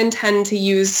 women tend to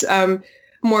use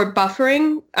more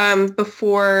buffering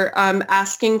before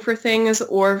asking for things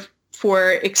or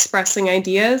for expressing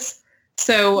ideas.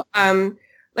 So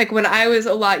like when I was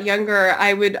a lot younger,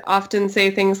 I would often say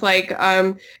things like,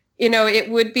 it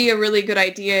would be a really good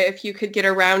idea if you could get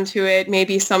around to it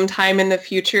maybe sometime in the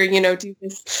future, do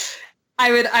this.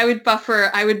 I would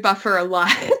buffer a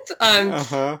lot.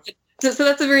 So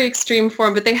that's a very extreme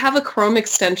form, but they have a Chrome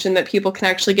extension that people can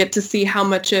actually get to see how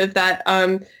much of that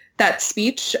that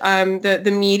speech,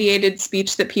 the mediated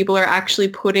speech that people are actually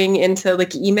putting into like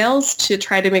emails to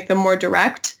try to make them more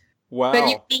direct. Wow.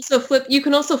 But you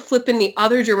can also flip in the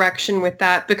other direction with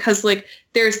that, because like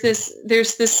there's this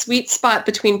sweet spot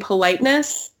between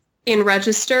politeness in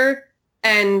register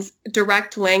and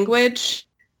direct language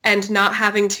and not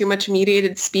having too much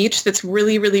mediated speech that's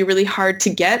really, really, really hard to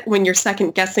get when you're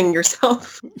second guessing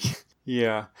yourself.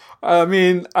 Yeah. I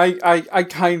mean, I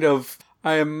kind of,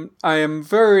 I am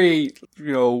very,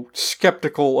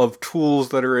 skeptical of tools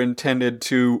that are intended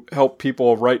to help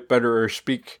people write better or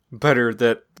speak better,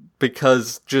 that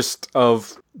because just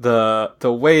of the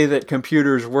way that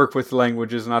computers work with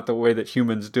language is not the way that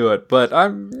humans do it. But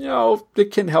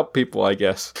it can help people, I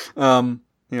guess. I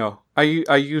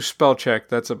use spell check.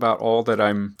 That's about all that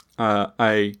I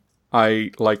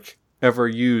like ever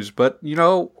use. But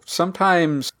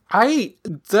sometimes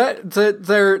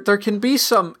there can be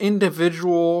some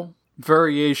individual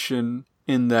variation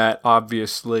in that.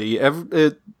 Obviously,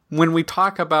 when we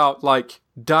talk about like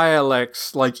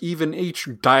dialects, like even each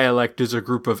dialect is a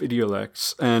group of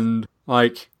idiolects, and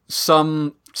like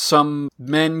some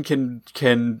men could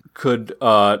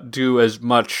do as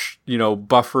much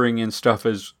buffering and stuff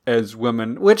as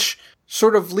women, which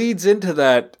sort of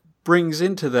brings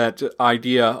into that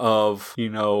idea of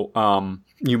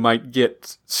you might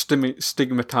get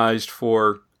stigmatized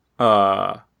for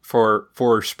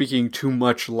speaking too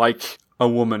much like a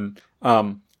woman.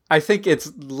 I think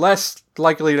it's less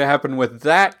likely to happen with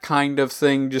that kind of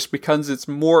thing just because it's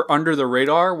more under the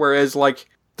radar, whereas like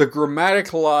the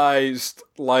grammaticalized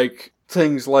like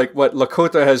things like what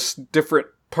Lakota has different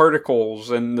particles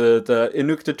and the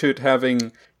Inuktitut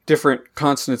having different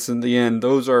consonants in the end,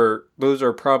 those are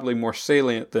probably more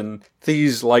salient than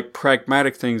these like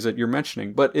pragmatic things that you're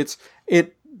mentioning. But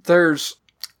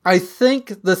I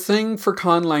think the thing for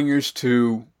conlangers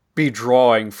to be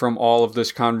drawing from all of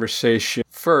this conversation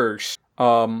first,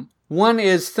 one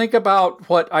is think about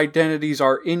what identities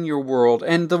are in your world,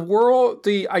 and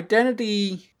the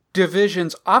identity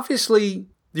divisions, obviously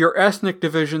your ethnic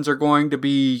divisions are going to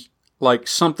be like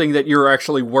something that you're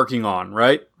actually working on,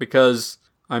 right? Because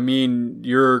I mean,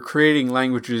 you're creating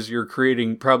languages, you're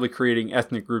probably creating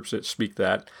ethnic groups that speak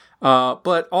that.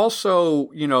 But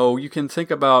also, you can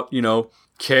think about, you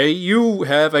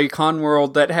have a con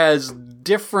world that has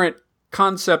different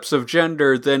concepts of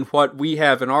gender than what we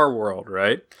have in our world,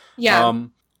 right? Yeah.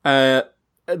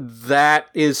 That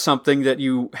is something that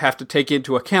you have to take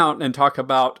into account and talk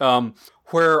about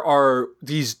where are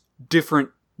these different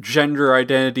gender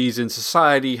identities in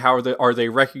society, how are they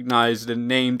recognized and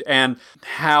named, and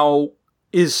how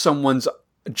is someone's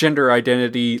gender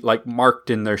identity like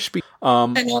marked in their speech.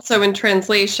 And also in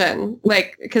translation,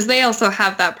 like, because they also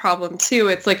have that problem too.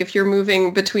 It's like if you're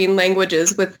moving between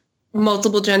languages with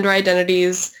multiple gender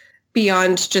identities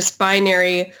beyond just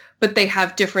binary, but they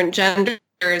have different genders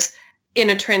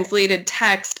in a translated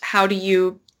text, how do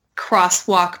you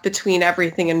crosswalk between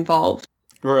everything involved?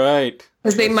 Right.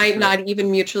 Because they might not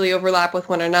even mutually overlap with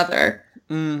one another.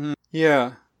 Mm-hmm.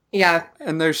 Yeah. Yeah.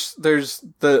 And there's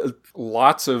the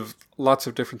lots of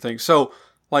different things. So,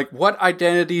 like, what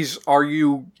identities are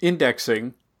you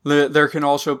indexing? There can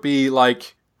also be,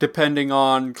 like, depending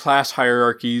on class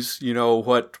hierarchies,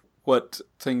 what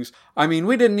things. I mean,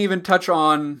 we didn't even touch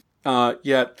on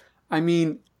yet. I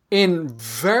mean, in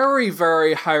very,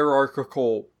 very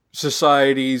hierarchical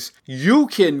societies, you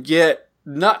can get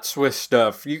nuts with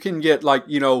stuff. You can get, like,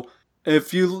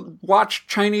 if you watch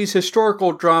Chinese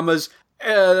historical dramas,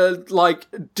 like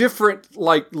different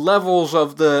like levels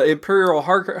of the imperial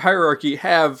hierarchy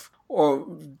have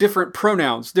different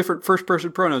pronouns, different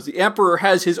first-person pronouns. The emperor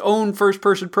has his own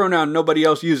first-person pronoun nobody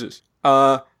else uses.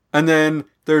 And then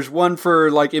there's one for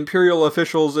like imperial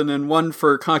officials and then one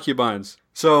for concubines.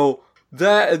 So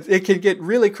that it can get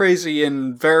really crazy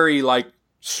in very like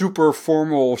super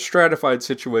formal stratified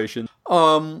situations.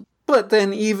 But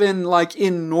then even like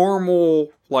in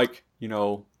normal, like,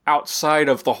 outside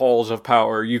of the halls of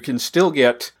power, you can still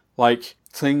get like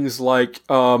things like,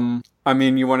 I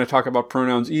mean, you want to talk about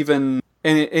pronouns, even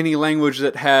any language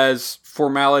that has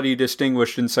formality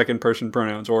distinguished in second person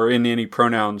pronouns or in any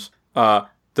pronouns,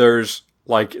 there's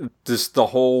like the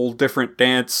whole different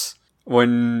dance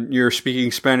when you're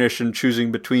speaking Spanish and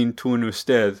choosing between tú and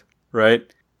usted,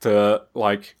 right? To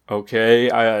like, okay,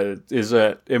 is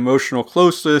it emotional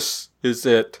closeness? Is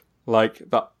it like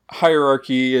the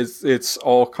hierarchy? It's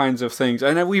all kinds of things,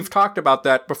 and we've talked about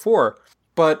that before.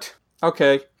 But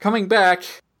okay, coming back,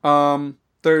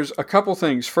 there's a couple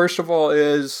things. First of all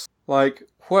is like,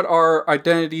 what are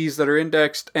identities that are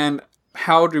indexed, and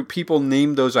how do people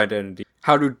name those identities?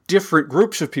 How do different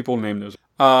groups of people name those?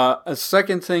 A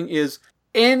second thing is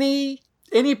any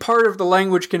part of the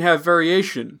language can have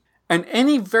variation, and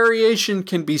any variation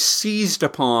can be seized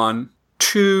upon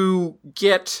to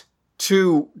get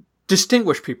to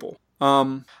distinguish people.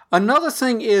 Another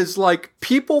thing is like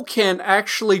people can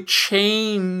actually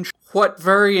change what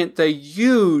variant they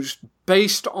use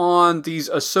based on these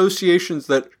associations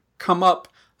that come up.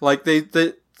 Like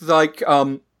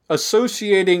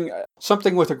associating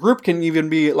something with a group can even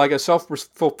be like a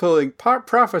self-fulfilling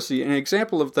prophecy. An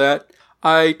example of that,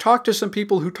 I talked to some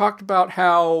people who talked about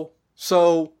how,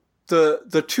 so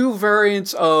the two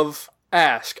variants of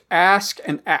ask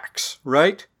and ax,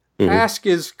 right? Mm-hmm. Ask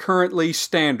is currently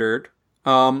standard.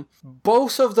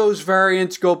 Both of those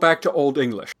variants go back to Old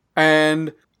English.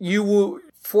 And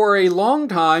for a long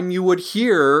time, you would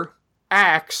hear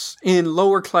ax in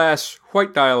lower class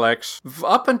white dialects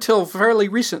up until fairly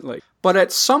recently. But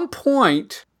at some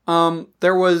point,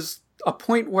 there was a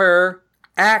point where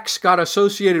ax got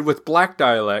associated with black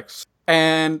dialects.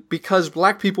 And because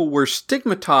black people were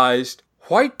stigmatized,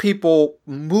 white people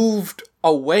moved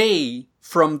away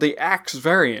from the ax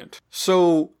variant.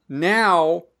 So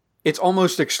now it's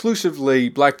almost exclusively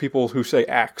black people who say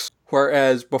ax.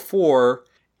 Whereas before,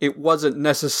 it wasn't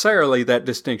necessarily that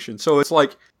distinction. So it's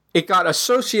like it got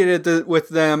associated with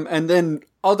them, and then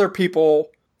other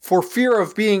people, for fear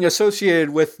of being associated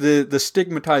with the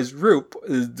stigmatized group,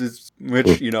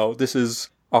 which, this is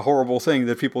a horrible thing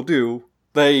that people do,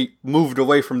 they moved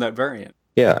away from that variant.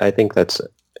 Yeah, I think that's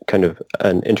kind of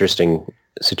an interesting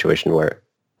situation where,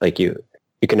 like, you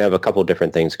can have a couple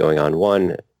different things going on.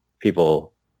 One,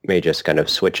 people may just kind of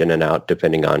switch in and out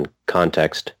depending on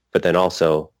context, but then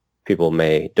also people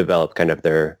may develop kind of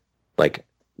their, like,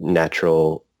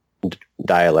 natural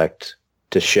dialect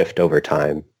to shift over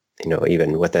time,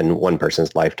 even within one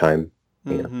person's lifetime.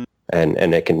 Mm-hmm.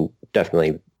 And it can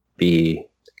definitely be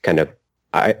kind of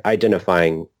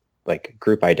identifying, like,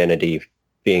 group identity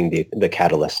being the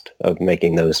catalyst of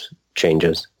making those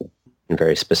changes in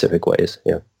very specific ways.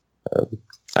 Yeah.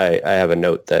 I have a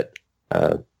note that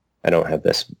I don't have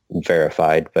this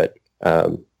verified, but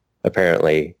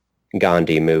apparently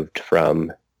Gandhi moved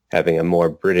from having a more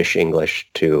British English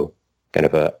to kind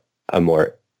of a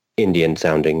more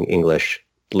Indian-sounding English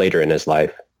later in his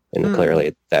life. And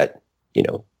clearly that,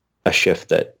 a shift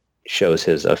that shows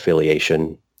his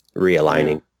affiliation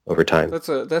realigning over time. That's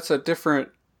a different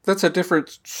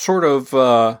sort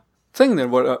of thing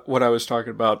than what I was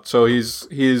talking about. So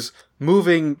he's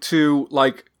moving to,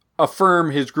 like,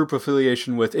 affirm his group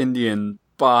affiliation with Indian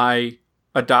by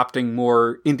adopting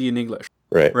more Indian English,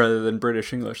 right, rather than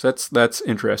British English. That's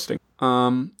interesting.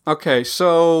 Okay,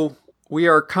 so we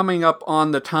are coming up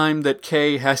on the time that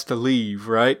Kay has to leave,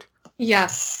 right?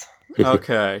 Yes.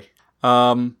 Okay.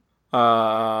 Then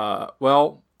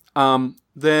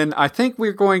I think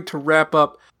we're going to wrap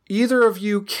up. Either of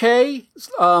you, Kay,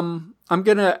 I'm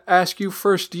going to ask you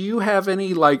first. Do you have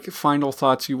any, like, final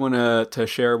thoughts you want to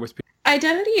share with people?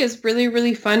 Identity is really,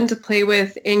 really fun to play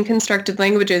with in constructed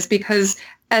languages because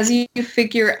as you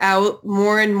figure out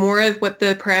more and more of what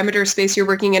the parameter space you're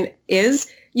working in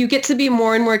is, you get to be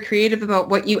more and more creative about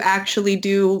what you actually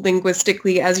do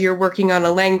linguistically as you're working on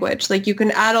a language. Like, you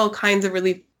can add all kinds of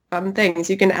really fun things.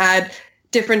 You can add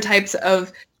different types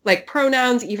of, like,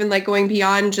 pronouns, even, like, going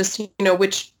beyond just,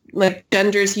 which, like,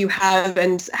 genders you have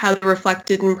and how they're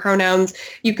reflected in pronouns.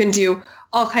 You can do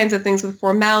all kinds of things with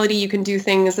formality. You can do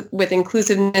things with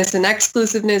inclusiveness and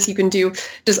exclusiveness. You can do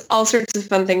just all sorts of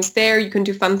fun things there. You can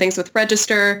do fun things with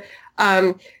register.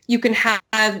 You can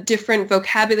have different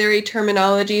vocabulary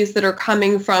terminologies that are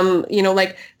coming from,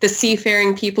 like the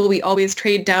seafaring people we always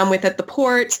trade down with at the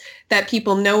ports, that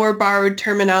people know are borrowed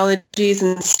terminologies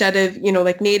instead of,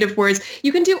 like native words.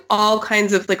 You can do all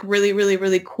kinds of, like, really, really,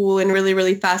 really cool and really,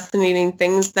 really fascinating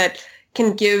things that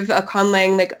can give a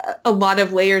conlang, like, a lot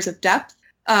of layers of depth.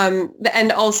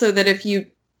 And also that if you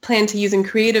plan to use in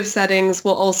creative settings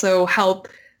will also help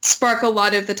spark a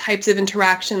lot of the types of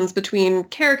interactions between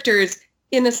characters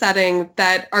in a setting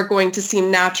that are going to seem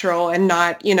natural and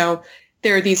not,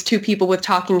 there are these two people with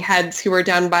talking heads who are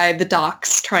down by the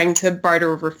docks trying to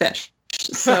barter over fish.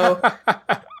 So,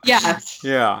 yeah.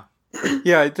 Yeah.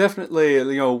 Yeah, definitely,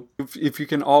 if you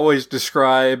can always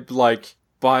describe, like,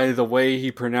 by the way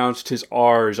he pronounced his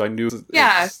R's, I knew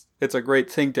it's a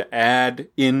great thing to add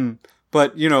in,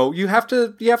 but, you have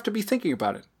to be thinking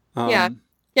about it. Yeah,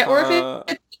 or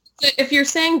if you're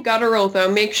saying guttural,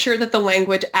 though, make sure that the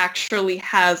language actually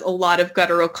has a lot of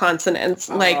guttural consonants.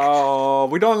 Like, oh,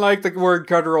 we don't like the word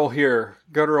guttural here.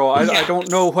 Guttural. I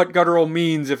don't know what guttural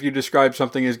means if you describe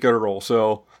something as guttural.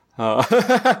 So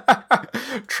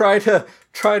try to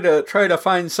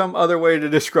find some other way to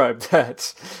describe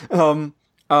that.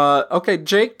 Okay,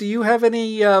 Jake, do you have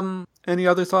any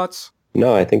other thoughts?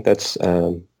 No, I think that's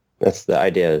the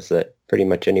idea, is that pretty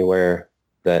much anywhere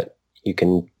that you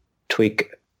can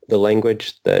tweak the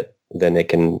language, that then it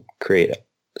can create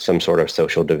some sort of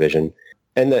social division.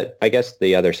 And that, I guess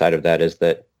the other side of that is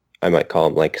that I might call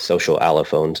them, like, social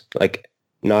allophones. Like,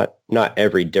 not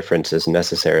every difference is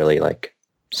necessarily, like,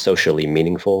 socially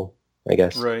meaningful. I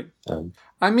guess. Right.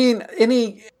 I mean,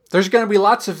 there's going to be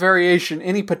lots of variation.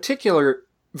 Any particular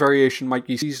variation might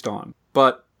be seized on,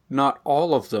 but not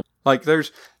all of them. Like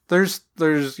there's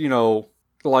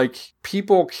like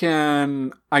people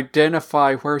can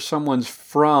identify where someone's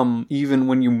from even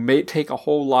when you may take a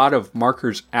whole lot of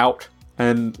markers out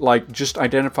and like just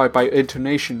identify by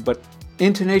intonation, but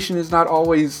intonation is not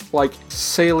always like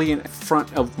salient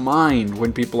front of mind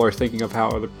when people are thinking of how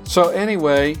other. So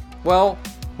anyway, well,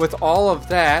 with all of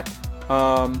that,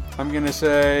 I'm gonna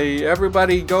say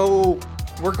everybody go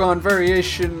work on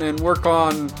variation and work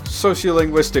on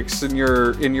sociolinguistics in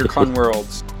your con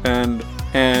worlds and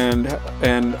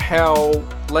how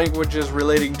language is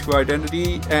relating to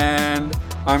identity, and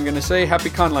I'm gonna say happy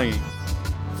conlanging.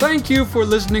 Thank you for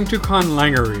listening to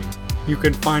Conlangery. You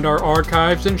can find our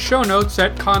archives and show notes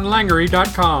at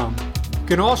conlangery.com. You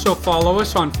can also follow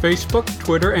us on Facebook,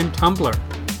 Twitter, and Tumblr.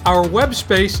 Our web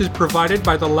space is provided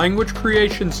by the Language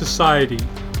Creation Society.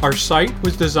 Our site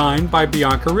was designed by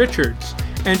Bianca Richards,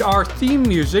 and our theme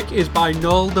music is by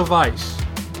Null Device.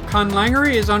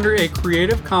 Conlangery is under a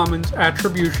Creative Commons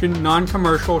Attribution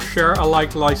Non-Commercial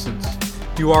Share-alike license.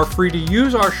 You are free to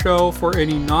use our show for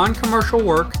any non-commercial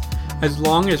work as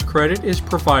long as credit is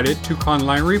provided to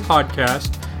Conlangery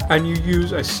Podcast and you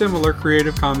use a similar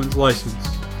Creative Commons license.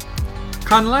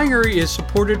 Conlangery is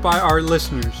supported by our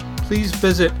listeners. Please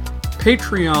visit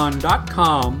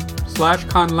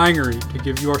patreon.com/conlangery to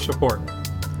give your support.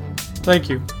 Thank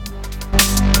you.